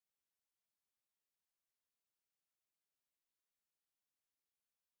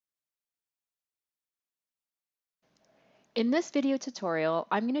In this video tutorial,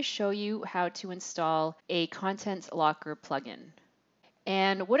 I'm going to show you how to install a Content Locker plugin.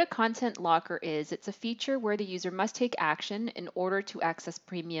 And what a Content Locker is, it's a feature where the user must take action in order to access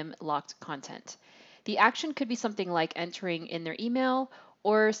premium locked content. The action could be something like entering in their email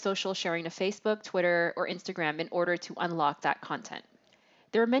or social sharing to Facebook, Twitter, or Instagram in order to unlock that content.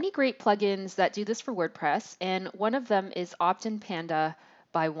 There are many great plugins that do this for WordPress, and one of them is Ope-In Panda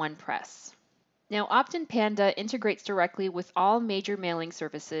by OnePress. Now, Ope-In Panda integrates directly with all major mailing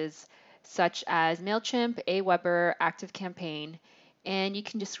services such as MailChimp, Aweber, ActiveCampaign, and you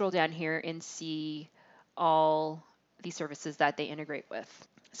can just scroll down here and see all the services that they integrate with.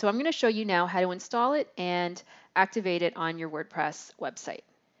 So I'm going to show you now how to install it and activate it on your WordPress website.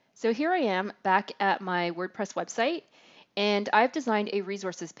 So here I am back at my WordPress website, and I've designed a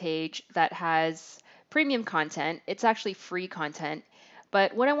resources page that has premium content. It's actually free content.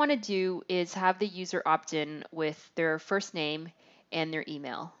 But what I want to do is have the user opt in with their first name and their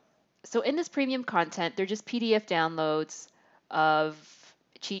email. So in this premium content, they're just PDF downloads of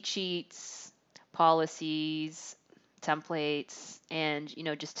cheat sheets, policies, templates, and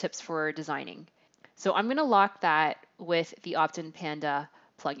just tips for designing. So I'm going to lock that with the Ope-In Panda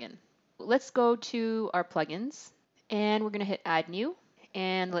plugin. Let's go to our plugins, and we're going to hit Add New,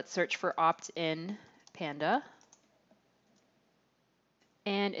 and let's search for Ope-In Panda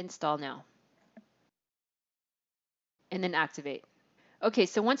and install now, and then activate. Okay,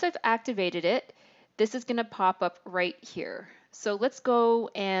 so once I've activated it, this is going to pop up right here. So let's go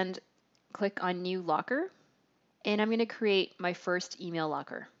and click on New Locker, and I'm going to create my first email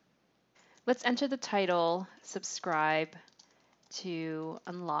locker. Let's enter the title, Subscribe to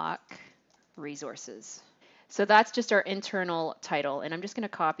Unlock Resources. So that's just our internal title, and I'm just going to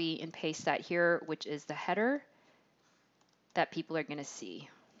copy and paste that here, which is the header that people are going to see.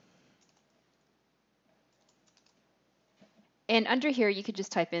 And under here, you could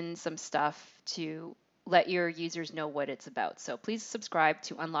just type in some stuff to let your users know what it's about. So please subscribe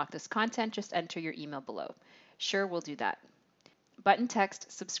to unlock this content. Just enter your email below. Sure, we'll do that. Button text,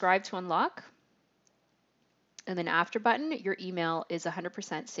 subscribe to unlock. And then after button, your email is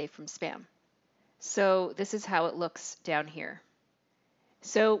 100% safe from spam. So this is how it looks down here.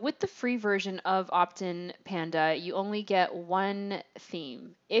 So with the free version of Ope-In Panda, you only get one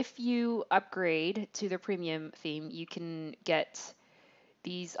theme. If you upgrade to the premium theme, you can get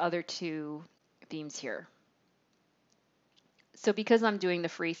these other two themes here. So because I'm doing the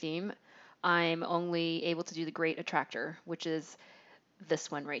free theme, I'm only able to do the Great Attractor, which is this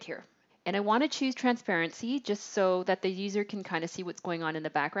one right here. And I want to choose transparency just so that the user can kind of see what's going on in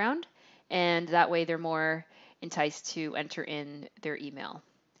the background, and that way they're more enticed to enter in their email.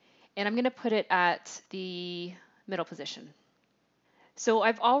 And I'm going to put it at the middle position. So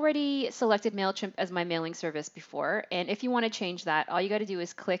I've already selected MailChimp as my mailing service before, and if you want to change that, all you got to do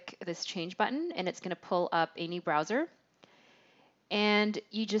is click this change button, and it's going to pull up a new browser, and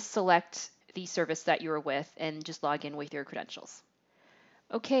you just select the service that you're with and just log in with your credentials.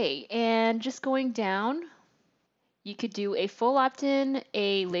 Okay, and just going down, you could do a full opt-in,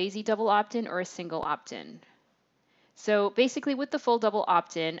 a lazy double opt-in, or a single opt-in. So basically with the full double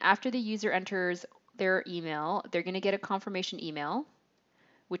opt-in, after the user enters their email, they're going to get a confirmation email,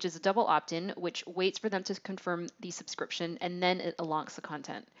 which is a double opt-in, which waits for them to confirm the subscription, and then it unlocks the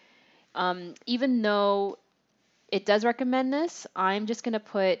content. Even though it does recommend this, I'm just going to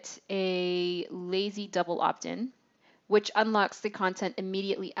put a lazy double opt-in, which unlocks the content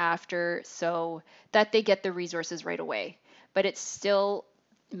immediately after so that they get the resources right away. But it still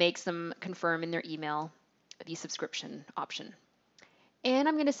makes them confirm in their email the subscription option. And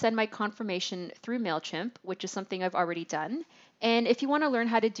I'm going to send my confirmation through MailChimp, which is something I've already done. And if you want to learn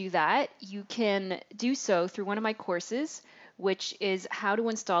how to do that, you can do so through one of my courses, which is how to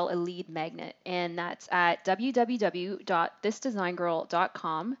install a lead magnet. And that's at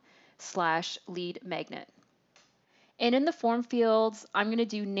www.thisdesigngirl.com/lead magnet. And in the form fields, I'm going to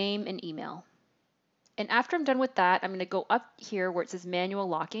do name and email. And after I'm done with that, I'm going to go up here where it says manual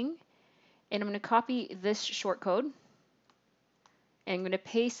locking, and I'm going to copy this shortcode, and I'm going to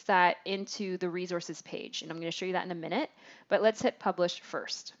paste that into the resources page. And I'm going to show you that in a minute, but let's hit publish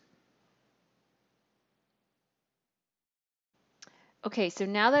first. Okay, so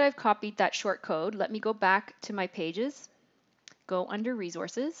now that I've copied that shortcode, let me go back to my pages, go under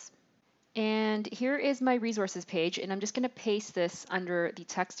resources, and here is my resources page, and I'm just going to paste this under the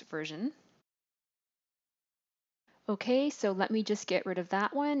text version. Okay, so let me just get rid of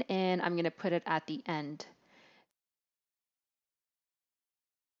that one, and I'm going to put it at the end.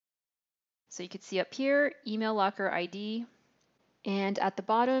 So you can see up here, email locker ID, And at the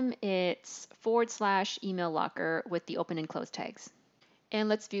bottom, it's /email locker with the open and close tags. And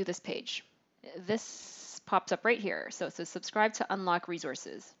let's view this page. This pops up right here. So it says subscribe to unlock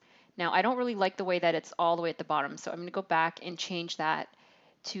resources. Now, I don't really like the way that it's all the way at the bottom, so I'm going to go back and change that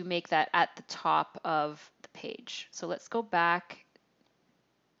to make that at the top of the page. So let's go back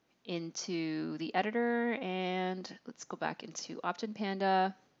into the editor and let's go back into Opt-In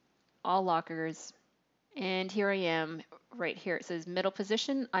Panda, all lockers. And here I am right here. It says middle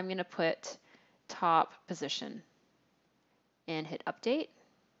position. I'm going to put top position and hit update.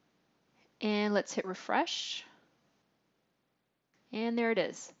 And let's hit refresh. And there it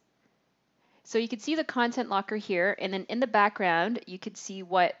is. So you can see the content locker here, and then in the background, you could see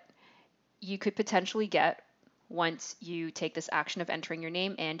what you could potentially get once you take this action of entering your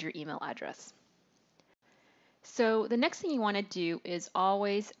name and your email address. So the next thing you want to do is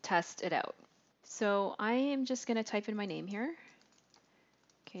always test it out. So I am just going to type in my name here.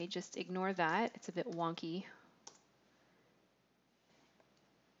 Okay, just ignore that. It's a bit wonky.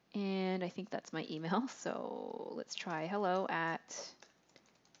 And I think that's my email. So let's try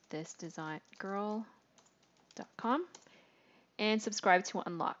hello@thisdesigngirl.com and subscribe to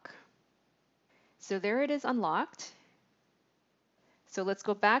unlock. So there it is unlocked. So let's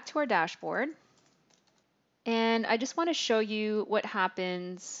go back to our dashboard. And I just want to show you what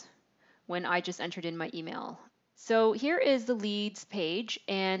happens when I just entered in my email. So here is the leads page,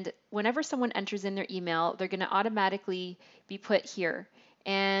 and whenever someone enters in their email, they're going to automatically be put here.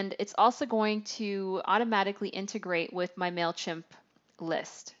 And it's also going to automatically integrate with my MailChimp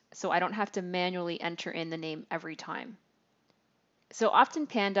list, so I don't have to manually enter in the name every time. So Opt-In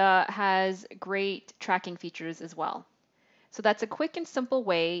Panda has great tracking features as well. So that's a quick and simple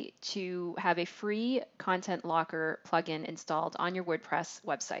way to have a free content locker plugin installed on your WordPress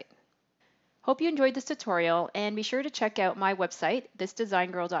website. Hope you enjoyed this tutorial, and be sure to check out my website,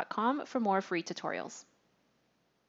 thisdesigngirl.com, for more free tutorials.